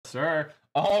sir.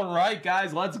 All right,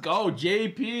 guys, let's go.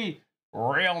 JP,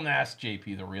 Realness.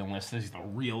 JP, the Realness. This is the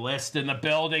realist in the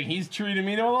building. He's treating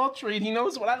me to a little treat. He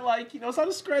knows what I like. He knows how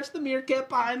to scratch the meerkat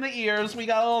behind the ears. We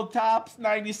got a little Topps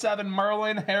 97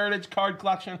 Merlin Heritage Card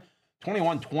Collection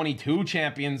 21-22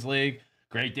 Champions League.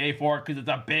 Great day for it because it's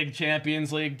a big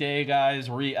Champions League day, guys.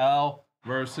 Real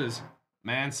versus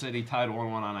Man City tied 1-1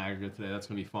 on aggregate today. That's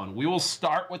going to be fun. We will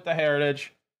start with the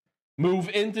Heritage. Move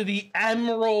into the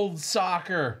Emerald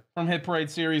Soccer from Hit Parade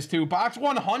Series 2. Box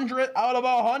 100 out of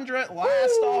 100.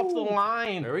 Last off the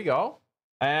line. There we go.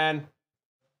 And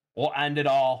we'll end it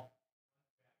all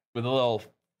with a little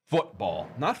football.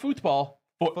 Not football.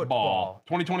 Football.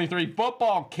 2023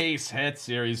 football case hit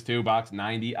Series 2. Box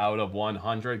 90 out of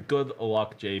 100. Good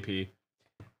luck, JP.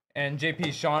 And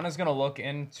JP, Sean is going to look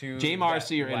into J.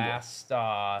 Marcy or last...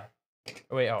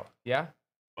 wait, oh, yeah?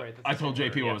 Right, I told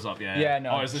JP what was up. Yeah,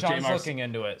 no. Oh, is this Sean's J-Mars? looking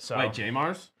into it. So. Wait,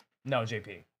 J-Mars? No,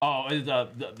 JP. Oh, is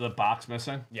the box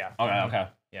missing? Yeah. Okay.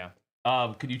 Yeah.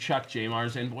 Could you check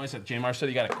J-Mars' invoice? J-Mars said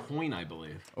he got a coin, I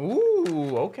believe.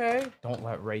 Ooh, okay. Don't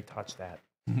let Ray touch that.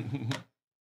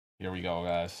 Here we go,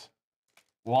 guys.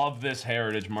 Love this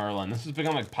Heritage Merlin. This has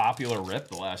become a popular rip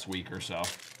the last week or so.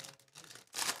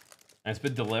 And it's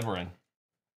been delivering.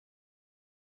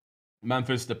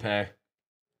 Memphis Depay.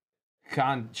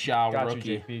 Concha rookie. Got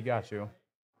you, JP. Got you.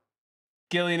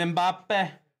 Kylian Mbappe.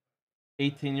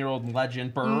 18-year-old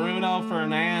legend. Bruno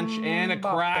Fernandes. And a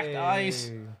cracked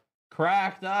ice.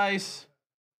 Cracked ice.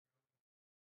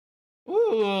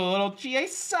 Ooh, little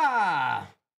Chiesa.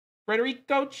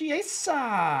 Federico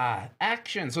Chiesa.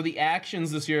 Action. So the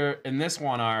actions this year in this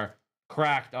one are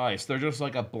cracked ice. They're just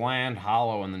like a bland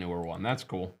hollow in the newer one. That's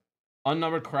cool.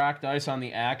 Unnumbered cracked ice on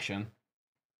the action.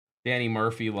 Danny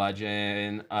Murphy,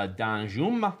 legend.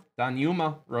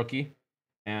 Danjuma, rookie.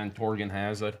 And Torgan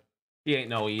Hazard. He ain't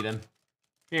no Eden.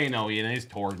 He's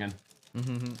Torgan.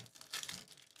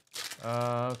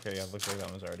 Okay, yeah, looks like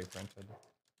that was already printed.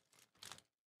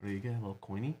 What do you get? A little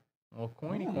coiny? A little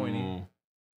coiny.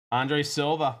 Andre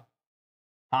Silva.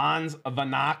 Hans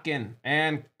Vanaken.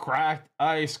 And cracked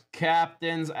ice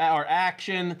captains or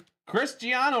action.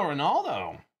 Cristiano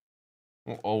Ronaldo.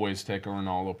 We'll always take a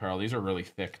Ronaldo parallel. These are really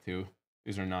thick, too.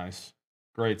 These are nice.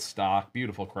 Great stock.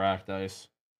 Beautiful cracked ice.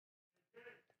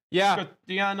 Yeah.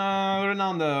 Cristiano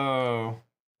Ronaldo.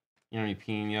 Yeremy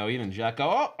Pino. Eden Dzeko.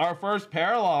 Oh, our first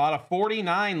parallel out of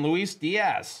 49. Luis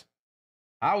Diaz.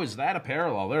 How is that a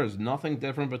parallel? There is nothing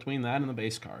different between that and the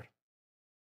base card.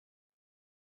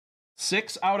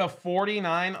 6 out of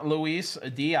 49. Luis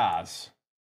Diaz.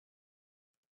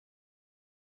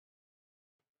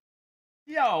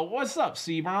 Yo, what's up,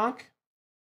 C-Bronc?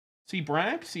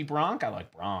 C-Bronc? C-Bronc? I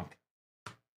like Bronc.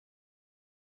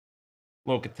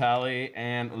 Locatelli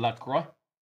and Lacroix.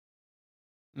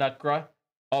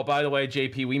 Oh, by the way,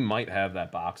 JP, we might have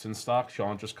that box in stock.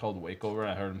 Sean just called Wake over.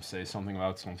 I heard him say something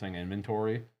about something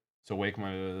inventory. So Wake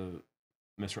might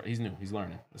misread. He's new. He's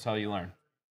learning. That's how you learn.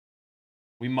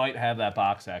 We might have that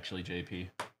box, actually, JP.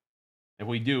 If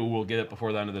we do, we'll get it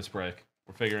before the end of this break.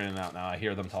 We're figuring it out now. I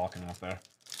hear them talking out there.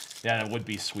 Yeah, that would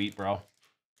be sweet, bro.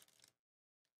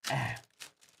 Kai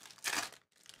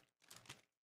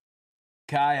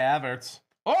Havertz.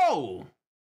 Oh!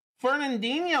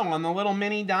 Fernandinho on the little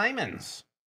mini diamonds.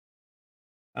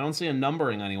 I don't see a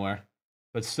numbering anywhere.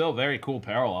 But still very cool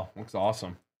parallel. Looks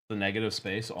awesome. The negative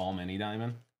space, all mini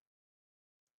diamond.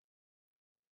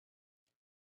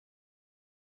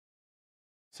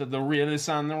 So the real is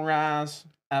on the rise.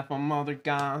 Apple mother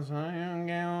guys, something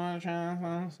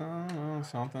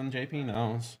JP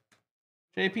knows.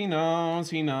 JP knows,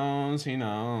 he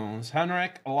knows.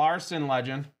 Henrik Larsson,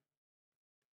 legend.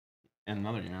 And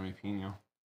another Yeremy Pino.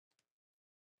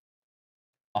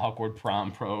 Awkward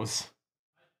prom pros.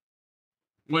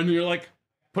 When you're like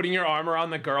putting your arm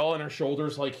around the girl and her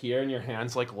shoulders like here and your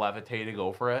hands like levitating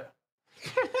over it.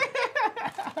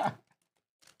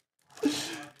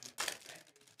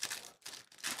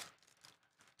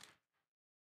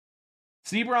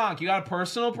 C-Bronc, you got a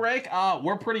personal break?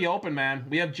 We're pretty open, man.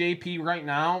 We have JP right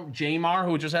now, Jamar,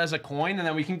 who just has a coin, and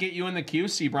then we can get you in the queue,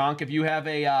 C-Bronc, if you have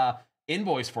a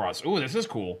invoice for us. Ooh, this is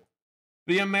cool.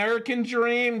 The American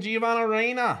Dream, Giovanna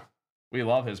Reina. We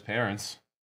love his parents.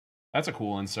 That's a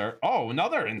cool insert. Oh,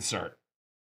 another insert.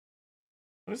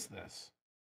 What is this?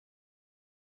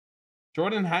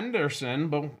 Jordan Henderson,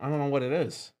 but I don't know what it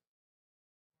is.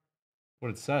 What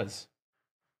it says.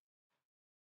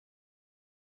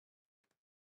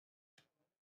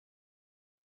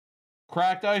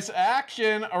 Cracked ice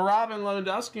action. Robin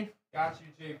Lewandowski. Got you,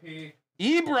 JP.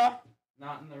 Ibra.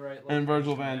 Not in the right location. And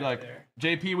Virgil van Dijk.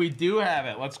 JP, we do have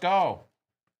it. Let's go.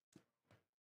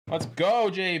 Let's go,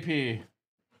 JP.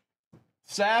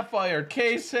 Sapphire,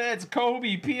 case hits,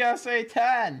 Kobe, PSA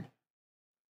 10.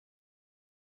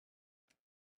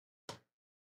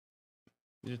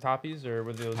 These are toppies or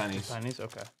were those Pennies. pennies?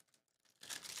 Okay.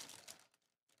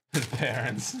 His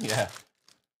parents, yeah.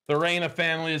 The Reina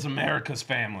family is America's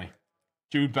family.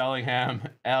 Jude Bellingham,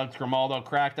 Alex Grimaldo,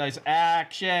 cracked ice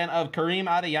action of Kareem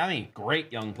Adeyemi.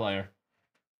 Great young player.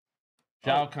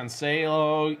 João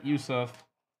Cancelo, Yusuf,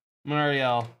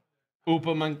 Muriel,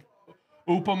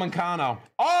 Upamecano.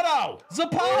 Auto!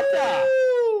 Zapata!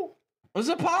 A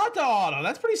Zapata auto.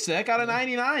 That's pretty sick. Out of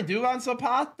 99. Duvan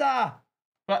Zapata.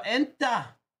 But enter.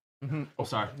 Oh,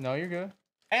 sorry. No, you're good.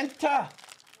 Enter.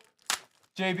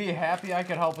 JB, happy I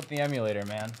could help with the emulator,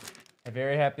 man. I'm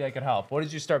very happy I could help. What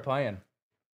did you start playing?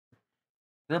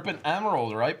 Dripping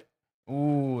Emerald, right?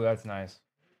 Ooh, that's nice.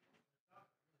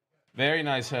 Very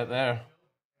nice hit there.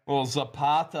 Well,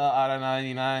 Zapata out of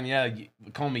 99. Yeah,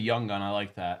 call me Young Gun. I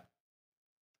like that.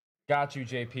 Got you,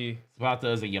 JP.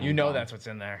 Zapata is a young You know gun. that's what's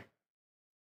in there.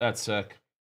 That's sick.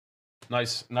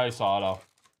 Nice auto.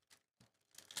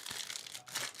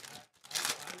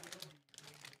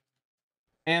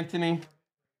 Anthony.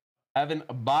 Evan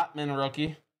Botman,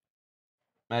 rookie.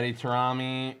 Mehdi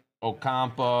Tarami.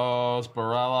 Ocampos.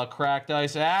 Barella. Cracked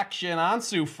ice action.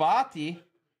 Ansu Fati.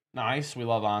 Nice. We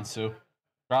love Ansu.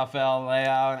 Rafael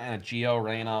Leao and a Gio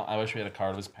Reyna. I wish we had a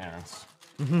card of his parents.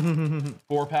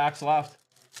 4 packs left.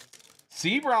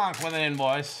 Seabronk with an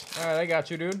invoice. All right, I got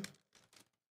you, dude.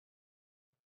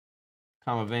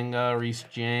 Kamavinga, Reece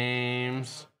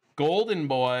James. Golden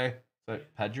Boy. Is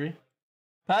that Pedri?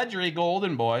 Pedri,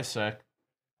 Golden Boy. Sick.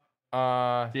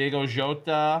 Diego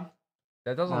Jota.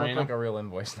 That doesn't Moreno. look like a real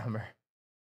invoice number.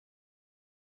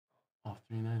 Oh,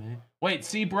 398. Wait,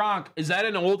 Seabronk, is that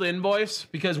an old invoice?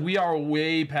 Because we are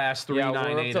way past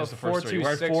 398 as the first three.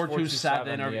 We're at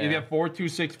 427. Or yeah. you have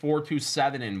 426,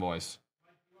 427 invoice.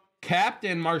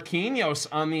 Captain Marquinhos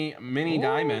on the mini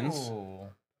diamonds.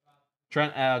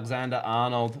 Trent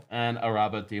Alexander-Arnold and a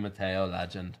Robert Di Matteo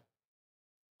legend.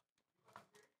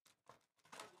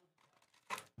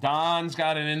 Don's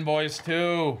got an invoice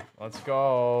too. Let's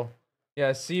go.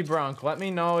 Yeah, Seabronk, let me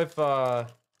know if that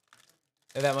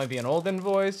might be an old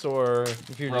invoice or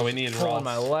if you're just pulling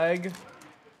my leg.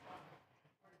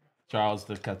 Charles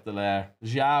de Ketelaere.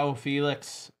 João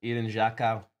Felix. Eden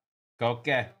Jacques.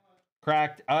 Koke.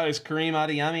 Cracked ice. Kareem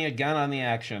Adeyemi again on the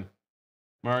action.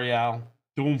 Muriel.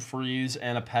 Dumfries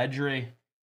and a Pedri.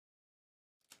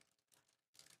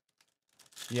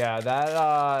 Yeah,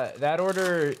 that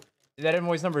order, that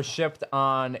invoice number shipped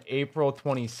on April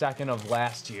 22nd of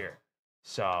last year.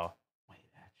 So. Wait,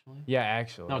 actually? Yeah,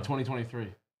 actually. No, 2023.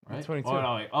 Right? 2022. Oh,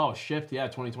 no, wait. Oh, shipped. Yeah,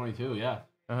 2022. Yeah.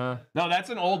 Uh-huh. No, that's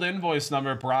an old invoice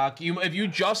number, Brock. If you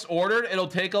just ordered, it'll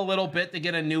take a little bit to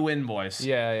get a new invoice.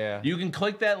 Yeah, yeah. You can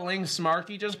click that link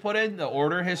Smarky just put in, the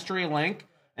order history link,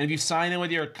 and if you sign in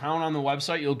with your account on the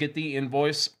website, you'll get the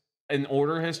invoice and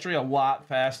order history a lot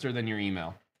faster than your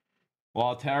email.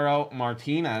 Lautaro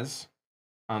Martinez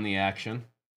on the action.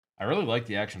 I really like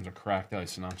the actions of cracked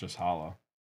ice and not just hollow.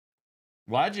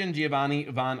 Legend Giovanni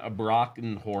Van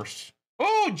Brockenhorst.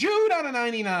 Oh, Jude out of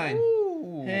 99.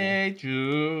 Ooh. Hey,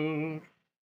 Jude.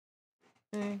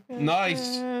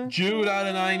 Nice. Jude out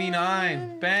of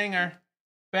 99. Banger.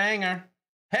 Banger.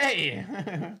 Hey.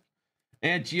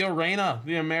 And Gio Reyna,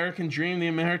 the American dream, the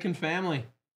American family.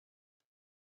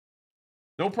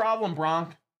 No problem,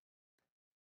 Bronk.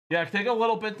 Yeah, take a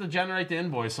little bit to generate the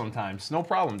invoice sometimes. No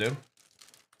problem, dude.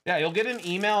 Yeah, you'll get an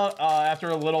email after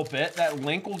a little bit. That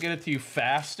link will get it to you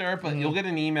faster, but you'll get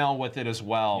an email with it as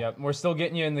well. Yep, we're still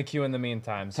getting you in the queue in the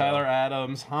meantime. So. Tyler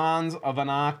Adams, Hans Van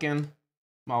Aken,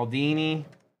 Maldini,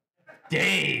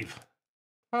 Dave.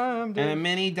 Dave. And a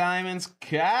mini diamonds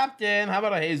captain. How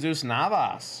about a Jesus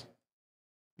Navas?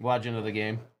 Legend of the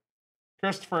game.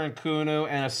 Christopher Nkunku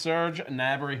and a Serge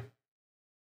Gnabry.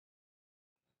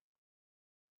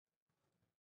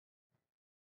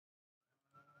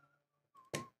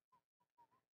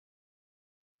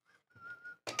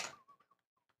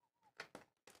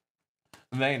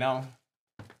 They know.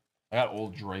 I got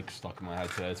old Drake stuck in my head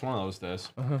today. It's one of those days.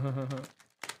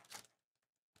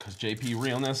 Because JP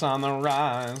Realness on the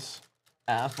rise.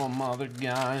 Alpha mother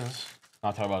guys.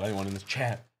 Not talking about anyone in this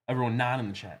chat. Everyone not in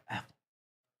the chat.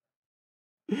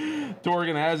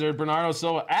 Torgan Hazard, Bernardo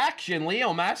Silva. Action,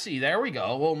 Leo Messi. There we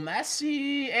go. Well,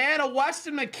 Messi and a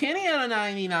Weston McKennie on a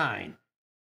 99.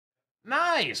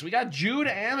 Nice. We got Jude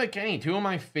and McKennie. Two of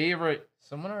my favorite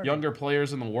younger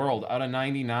players in the world out of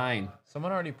 99.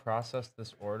 Someone already processed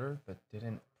this order, but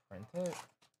didn't print it.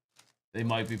 They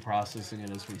might be processing it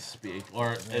as we speak.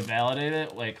 Or validate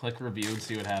it. Like, click review and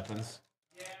see what happens.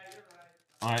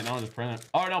 All right, no, just print it.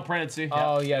 Oh, no, print it, see?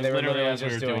 Oh, Yep. yeah, they were literally as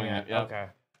just doing it. Yep. Okay.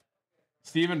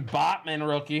 Steven Botman,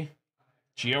 rookie.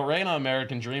 Gio Reyna,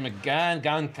 American Dream again.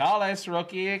 Goncalves,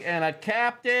 rookie. And a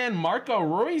captain, Marco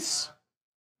Ruiz.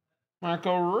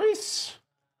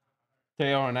 Teo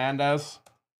Hernandez,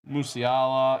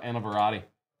 Musiala, and a Verratti.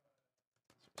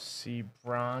 C.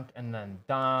 Bronk, and then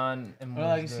Don. And What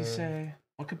legacy say?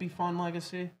 What could be fun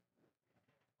legacy?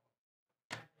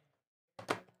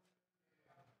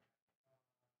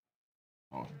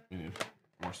 Oh, we need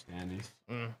more standees.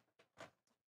 I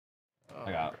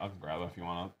can grab it if you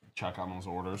want to check on those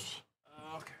orders.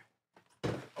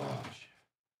 Okay. Oh,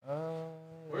 shit.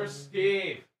 Where's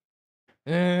Steve?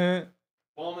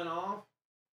 Bowman off?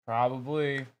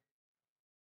 Probably.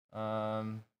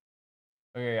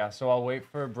 Okay, yeah, so I'll wait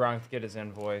for Bronk to get his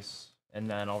invoice, and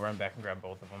then I'll run back and grab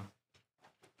both of them.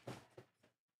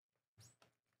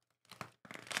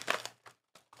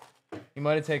 He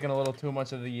might have taken a little too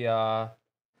much of the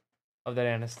of that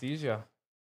anesthesia.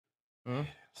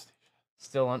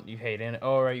 Still on? You hate it?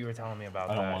 Oh, right, you were telling me about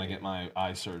that. I don't want to get my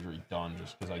eye surgery done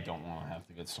just because I don't want to have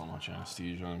to get so much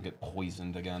anesthesia and get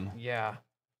poisoned again. Yeah.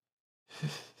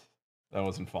 That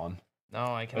wasn't fun.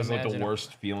 No, I can imagine. That was like the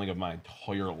worst feeling of my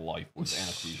entire life was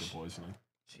anesthesia poisoning.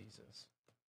 Jesus.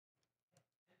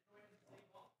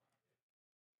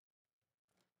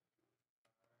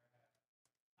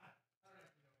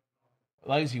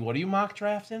 Lazy, what are you mock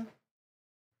drafting?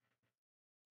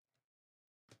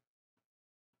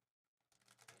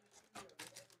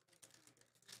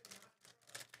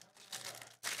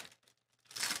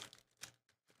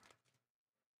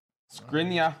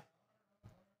 Skriniar.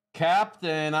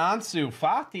 Captain Ansu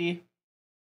Fati.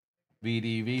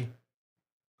 VDV.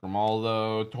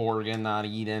 Grimaldo, Torgan, Not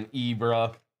Eden,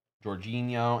 Ibra,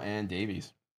 Jorginho, and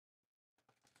Davies.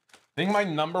 I think my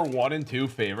number 1 and 2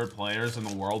 favorite players in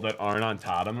the world that aren't on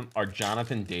Tottenham are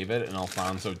Jonathan David and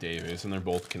Alphonso Davies, and they're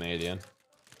both Canadian.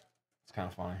 It's kind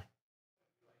of funny.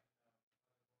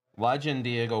 Legend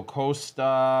Diego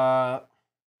Costa,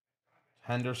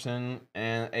 Henderson,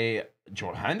 and a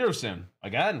Joe Henderson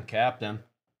again, captain.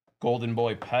 Golden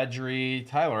Boy Pedri,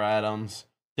 Tyler Adams,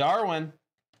 Darwin,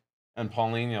 and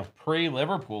Paulinho.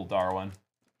 Pre-Liverpool Darwin.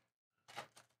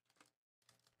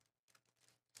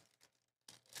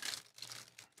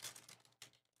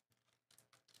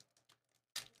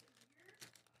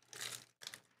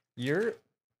 You're.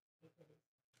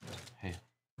 Hey.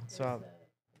 What's up?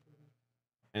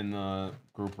 In the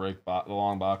group break, the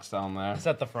long box down there. It's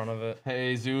at the front of it.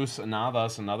 Hey, Jesus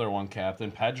Navas, another one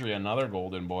captain. Pedri, another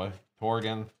golden boy.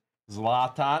 Torgan,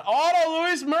 Zlatan. Auto,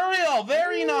 Luis Muriel.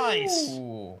 Very nice.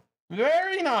 Ooh.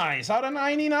 Very nice. Out of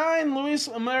 99, Luis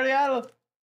Muriel.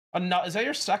 Is that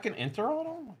your second Inter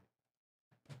auto?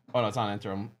 Oh, no, it's not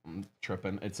Inter. I'm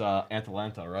tripping. It's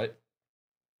Atalanta, right?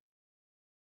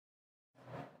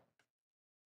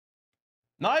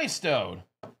 Nice, dude.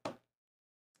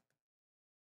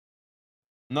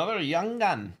 Another young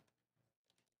gun.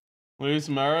 Luis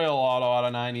Muriel auto out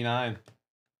of 99.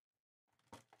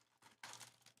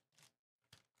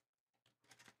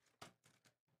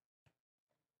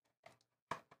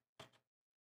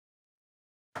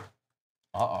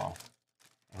 Uh-oh. Are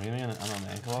we going to on an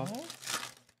ankle?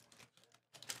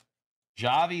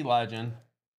 Javi Legend.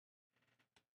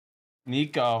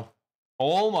 Nico.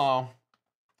 Olmo.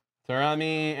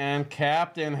 Terami and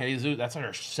Captain Jesus. That's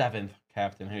our 7th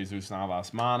Captain Jesus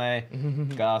Navas. Mane,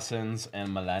 Gossens,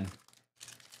 and Milan.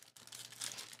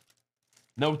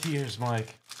 No tears,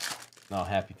 Mike. No,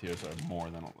 happy tears are more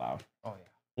than allowed. Oh, yeah.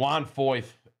 Juan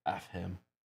Foyth. F him.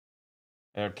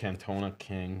 Eric Cantona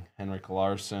King. Henrik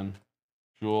Larsson.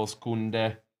 Jules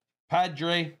Koundé.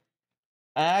 Pedri.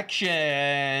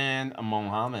 Action.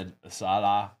 Mohamed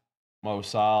Salah. Mo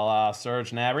Salah.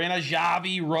 Serge Gnabry. And a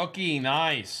Xavi rookie.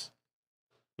 Nice.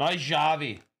 Nice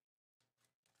Xavi.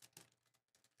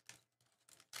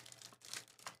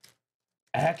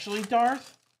 Actually,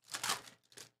 Darth?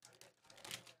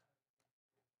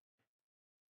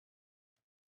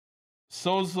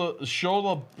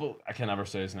 Shola, I can never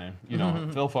say his name. You know,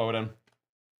 Phil Foden,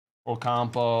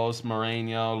 Ocampos,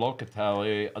 Moreno,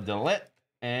 Locatelli, Delit,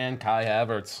 and Kai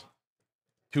Havertz.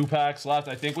 2 packs left.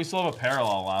 I think we still have a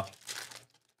parallel left.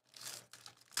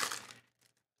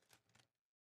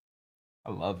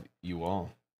 I love you all.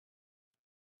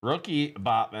 Rookie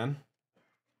Botman.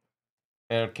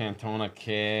 Eric Cantona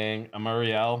King.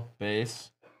 Muriel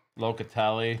base.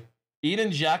 Locatelli.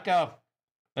 Eden Dzeko.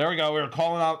 There we go. We were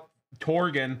calling out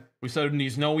Torgan. We said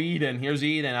he's no Eden. Here's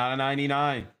Eden out of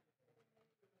 99.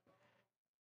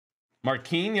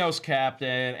 Marquinhos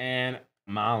captain and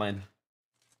Malin.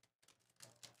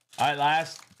 All right,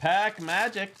 last pack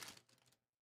Magic.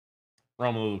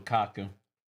 Romelu Lukaku.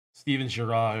 Steven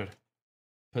Gerrard.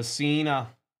 Pacina.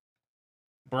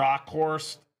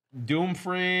 Brockhorst.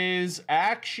 Dumfries.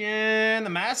 Action.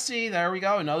 Messi. There we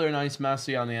go. Another nice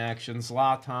Messi on the action.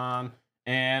 Zlatan.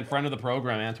 And friend of the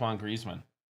program, Antoine Griezmann.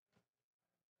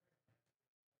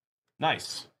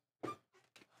 Nice.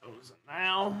 Those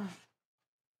now.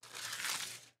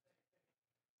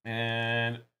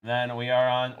 And then we are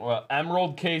on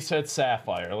Emerald Case Hit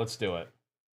Sapphire. Let's do it.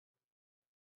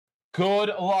 Good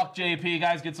luck, JP.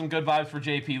 Guys, get some good vibes for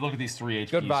JP. Look at these 3 HPs.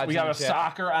 Good vibes. We got a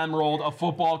soccer emerald, a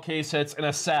football case hits, and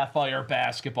a sapphire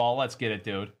basketball. Let's get it,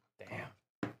 dude. Damn.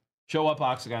 Show what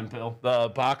box again, Bill?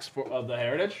 The box of the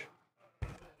Heritage?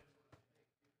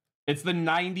 It's the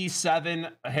 97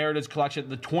 Heritage Collection,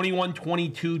 the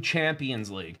 21-22 Champions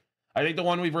League. I think the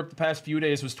one we've ripped the past few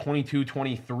days was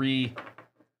 22-23.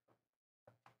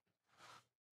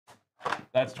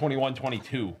 That's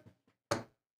 21-22.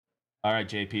 All right,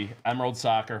 JP. Emerald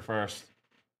Soccer first.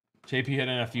 JP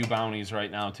hitting a few bounties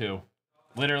right now, too.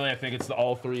 Literally, I think it's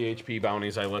all 3 HP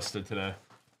bounties I listed today.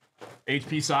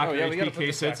 HP Soccer, HP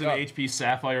Case Hits, and HP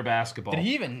Sapphire Basketball. Did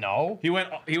he even know? He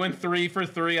went 3 for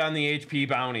 3 on the HP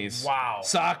bounties. Wow.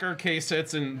 Soccer, Case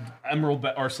Hits, and Emerald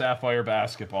or Sapphire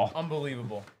Basketball.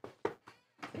 Unbelievable.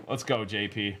 Let's go,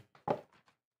 JP.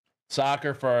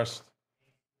 Soccer first.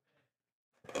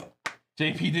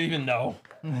 JP didn't even know.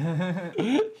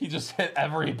 He just hit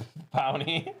every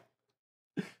bounty.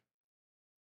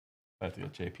 I have to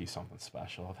get JP something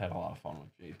special. I've had a lot of fun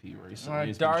with JP recently.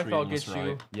 He's Darth, I'll get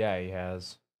you. Yeah, he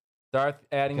has. Darth,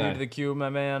 adding you to the queue, my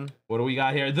man. What do we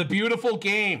got here? The Beautiful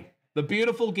Game. The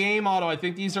Beautiful Game auto. I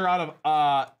think these are out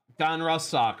of Don Russ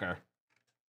Soccer.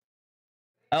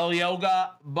 El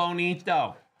Yoga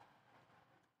Bonito.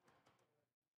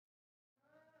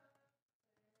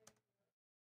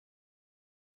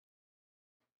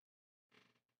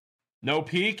 No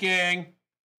peeking.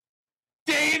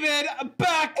 David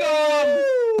Beckham!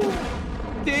 Woo!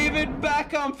 David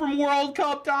Beckham from World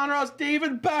Cup Donruss.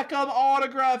 David Beckham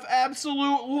autograph.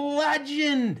 Absolute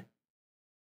legend.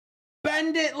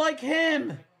 Bend it like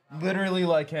him. Literally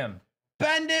like him.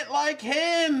 Bend it like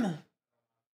him.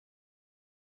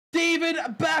 David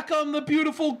Beckham, the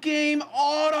Beautiful Game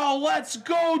auto. Let's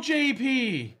go,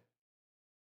 JP.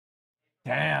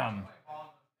 Damn.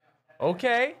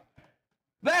 Okay.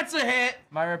 That's a hit.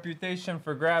 My reputation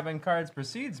for grabbing cards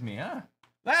precedes me, huh?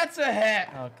 That's a hit.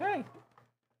 Okay.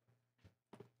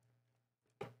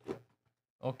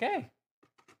 Okay.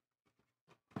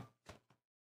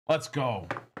 Let's go.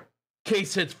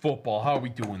 Case Hits Football. How are we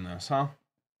doing this, huh?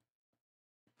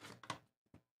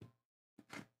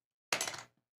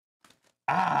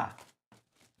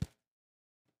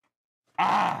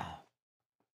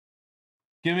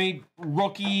 Give me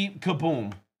Rookie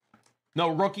Kaboom. No,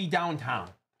 Rookie Downtown.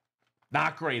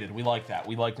 Not graded. We like that.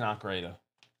 We like not graded.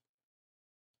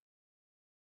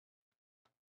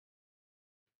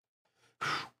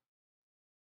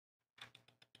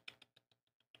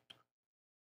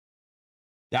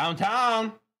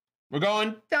 Downtown. We're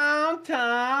going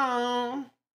downtown.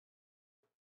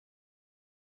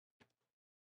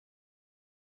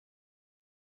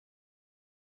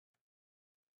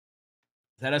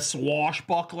 Is that a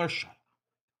swashbuckler?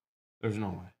 There's no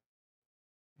way.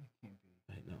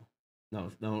 Wait,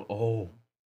 no. Oh, is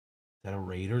that a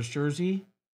Raiders jersey?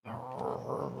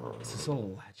 Is this a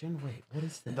legend? Wait, what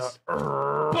is this?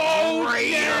 Bo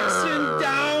Jackson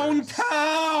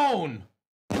downtown.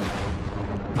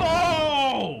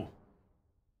 Bo.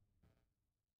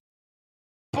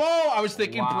 I was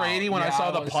thinking Brady when I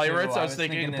saw the Pirates. I was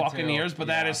thinking Buccaneers, but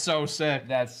that is so sick.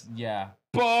 That's, yeah.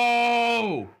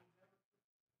 Bo.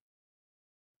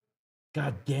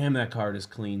 God damn, that card is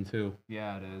clean, too.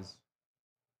 Yeah, it is.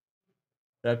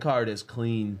 That card is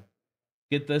clean.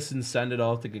 Get this and send it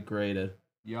off to get graded.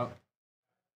 Yep.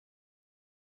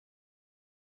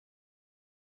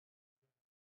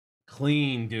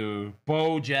 Clean, dude.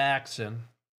 Bo Jackson.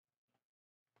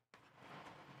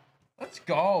 Let's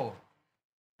go.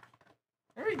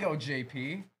 There we go,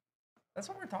 JP. That's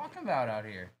what we're talking about out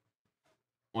here.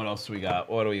 What else do we got?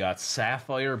 What do we got?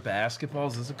 Sapphire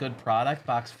basketballs. Is this a good product?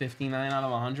 Box 59 out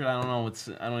of 100. I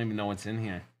don't even know what's in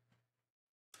here.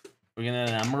 We're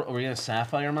gonna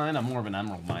sapphire mine. I'm more of an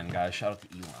emerald mine guy. Shout out to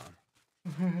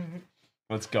Elon.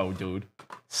 Let's go, dude.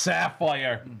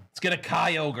 Sapphire. Let's get a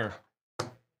Kyogre.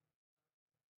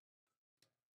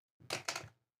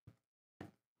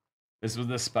 This was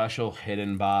the special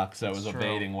hidden box that was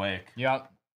evading Wake. Yep.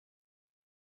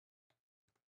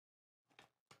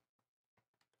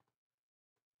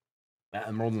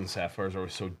 Emeralds and sapphires are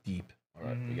so deep. All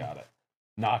right, we got it.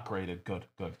 Not graded. Good.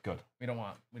 We don't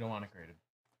want it graded.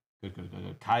 Good.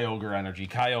 Kyogre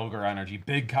energy.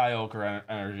 Big Kyogre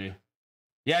energy.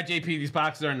 Yeah, JP, these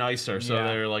boxes are nicer, so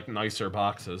they're like nicer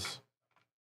boxes.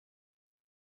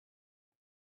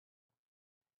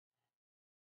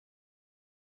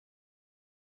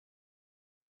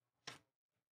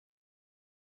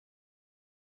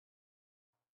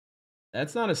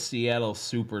 That's not a Seattle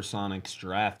Supersonics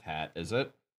draft hat, is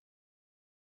it?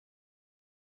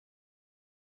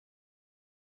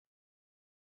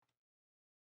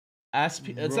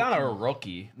 It's not a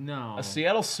rookie. No. A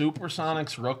Seattle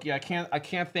Supersonics rookie. I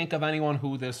can't think of anyone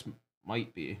who this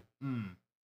might be.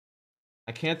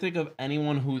 I can't think of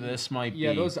anyone who this might be.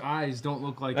 Yeah, those eyes don't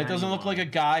look like that doesn't look like a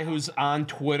guy who's on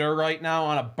Twitter right now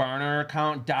on a burner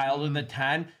account dialed in the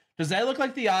 10. Does that look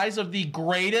like the eyes of the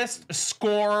greatest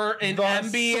scorer in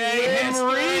NBA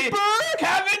history?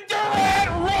 Kevin Durant,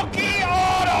 rookie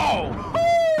auto!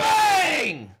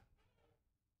 Bang!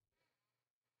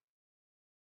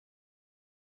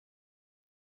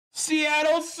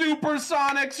 Seattle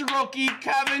Supersonics rookie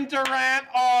Kevin Durant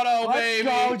auto, baby.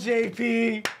 Let's go,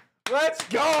 JP. Let's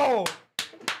go.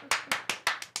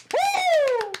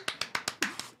 Woo!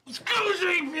 Let's go,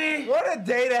 JP. What a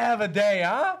day to have a day,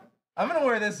 huh? I'm going to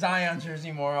wear this Zion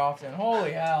jersey more often.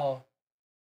 Holy hell.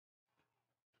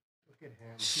 Look at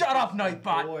him. Shut up,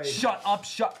 Nightbot. Shut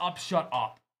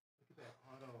up.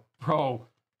 Bro,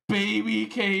 baby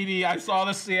Katie. I saw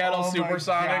the Seattle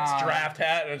Supersonics draft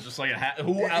hat, and it's just like a hat.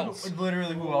 Who else?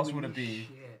 Literally, who else would it be?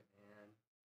 Shit, man.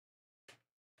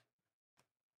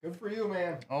 Good for you,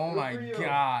 man. Oh Good my for you.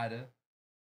 God.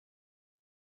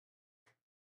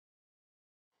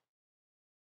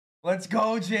 Let's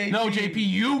go, JP. No, JP,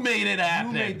 you made it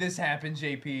happen. You made this happen,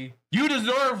 JP. You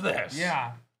deserve this.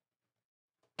 Yeah.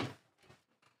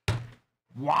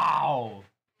 Wow.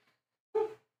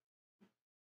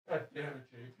 God damn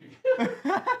it,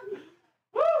 JP.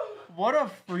 What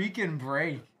a freaking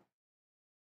break.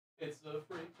 It's the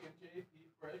freaking JP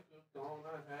break of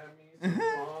gonna have me some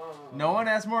fun. No one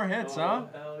has more hits, huh?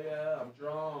 Hell yeah, I'm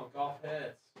drunk off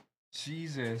hits.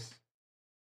 Jesus.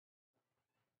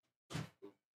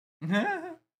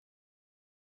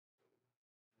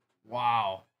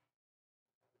 Wow.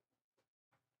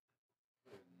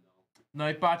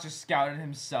 Nightbot just scouted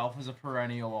himself as a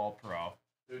perennial All-Pro.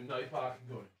 Dude, Nightbot can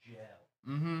go to jail.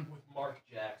 With Mark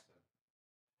Jackson.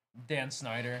 Dan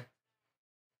Snyder.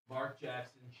 Mark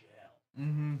Jackson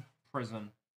jail.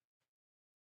 Prison.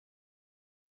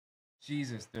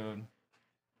 Jesus, dude.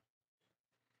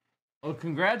 Well,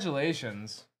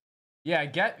 congratulations. Yeah,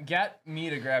 get me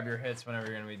to grab your hits whenever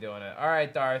you're gonna be doing it. All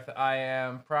right, Darth, I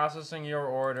am processing your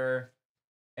order.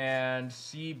 And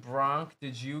C Bronk,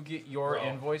 did you get your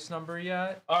invoice number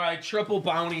yet? All right, triple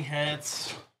bounty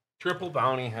hits.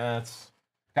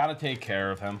 Gotta take care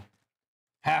of him.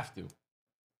 Have to.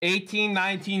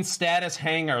 18-19 status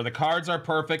hanger. The cards are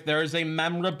perfect. There is a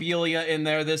memorabilia in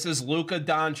there. This is Luka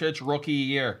Doncic rookie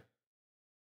year.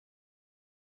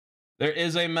 There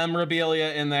is a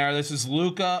memorabilia in there. This is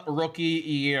Luka rookie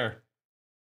year.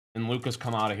 And Luka's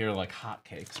come out of here like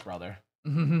hotcakes, brother.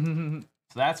 So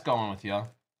that's going with you. How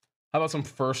about some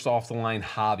first off the line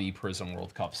hobby Prism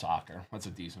World Cup soccer? That's a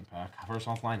decent pack. First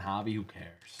off the line hobby, who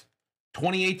cares?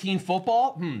 2018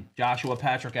 football? Joshua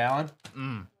Patrick Allen.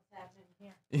 What's happening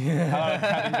here? Yeah.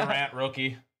 Kevin Durant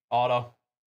rookie auto.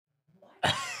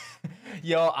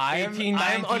 Yo, I'm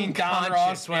 18-19 Don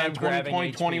Ross when I'm and grabbing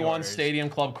 2021 HP Stadium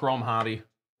Club Chrome hobby.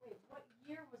 Wait, what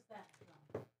year was that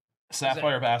from?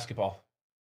 Sapphire basketball.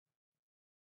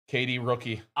 KD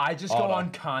rookie. I just auto. go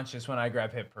unconscious when I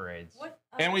grab hit parades. What?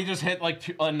 And we just hit like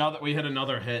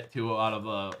another hit too out of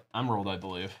the Emerald, I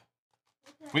believe.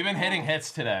 We've been hitting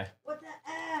hits today. What the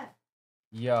F?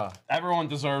 Yeah. Everyone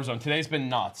deserves them. Today's been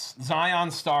nuts.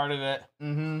 Zion started it.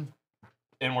 Mm-hmm.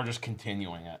 And we're just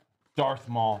continuing it. Darth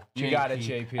Maul. You got it,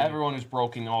 JP. Everyone who's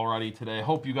broken already today.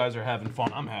 Hope you guys are having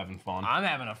fun. I'm having fun. I'm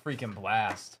having a freaking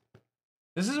blast.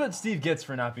 This is what Steve gets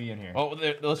for not being here. Oh,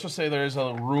 let's just say there's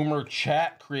a rumor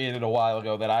chat created a while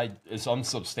ago that is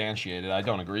unsubstantiated. I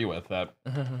don't agree with that.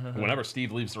 Whenever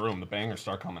Steve leaves the room, the bangers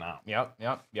start coming out. Yep.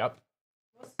 What series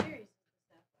was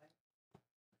that by?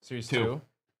 Series 2. 2.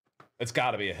 It's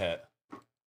got to be a hit.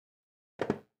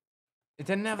 It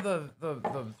didn't have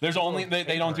the There's only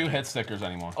they don't do hit stickers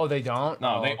anymore. Oh, they don't?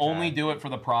 No, Oh, they okay. only do it for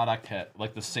the product hit,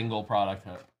 like the single product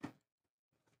hit.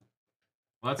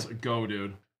 Let's go,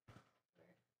 dude.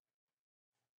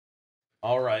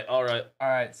 All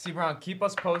right. C-Brown, keep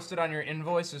us posted on your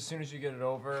invoice. As soon as you get it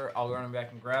over, I'll run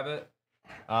back and grab it.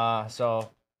 So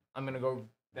I'm going to go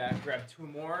back, grab 2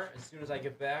 more. As soon as I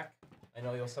get back, I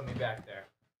know you'll send me back there.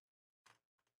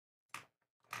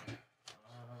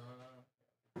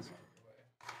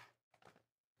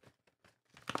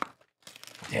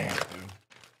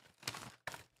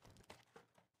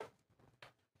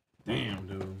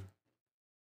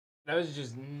 That was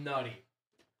just nutty.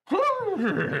 I'm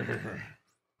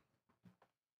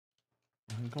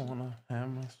gonna have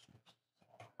my...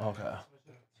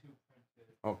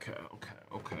 Okay,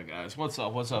 guys. What's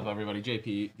up, everybody? JP,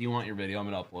 do you want your video? I'm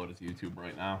gonna upload it to YouTube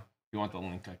right now. If you want the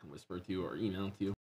link, I can whisper it to you or email it to you.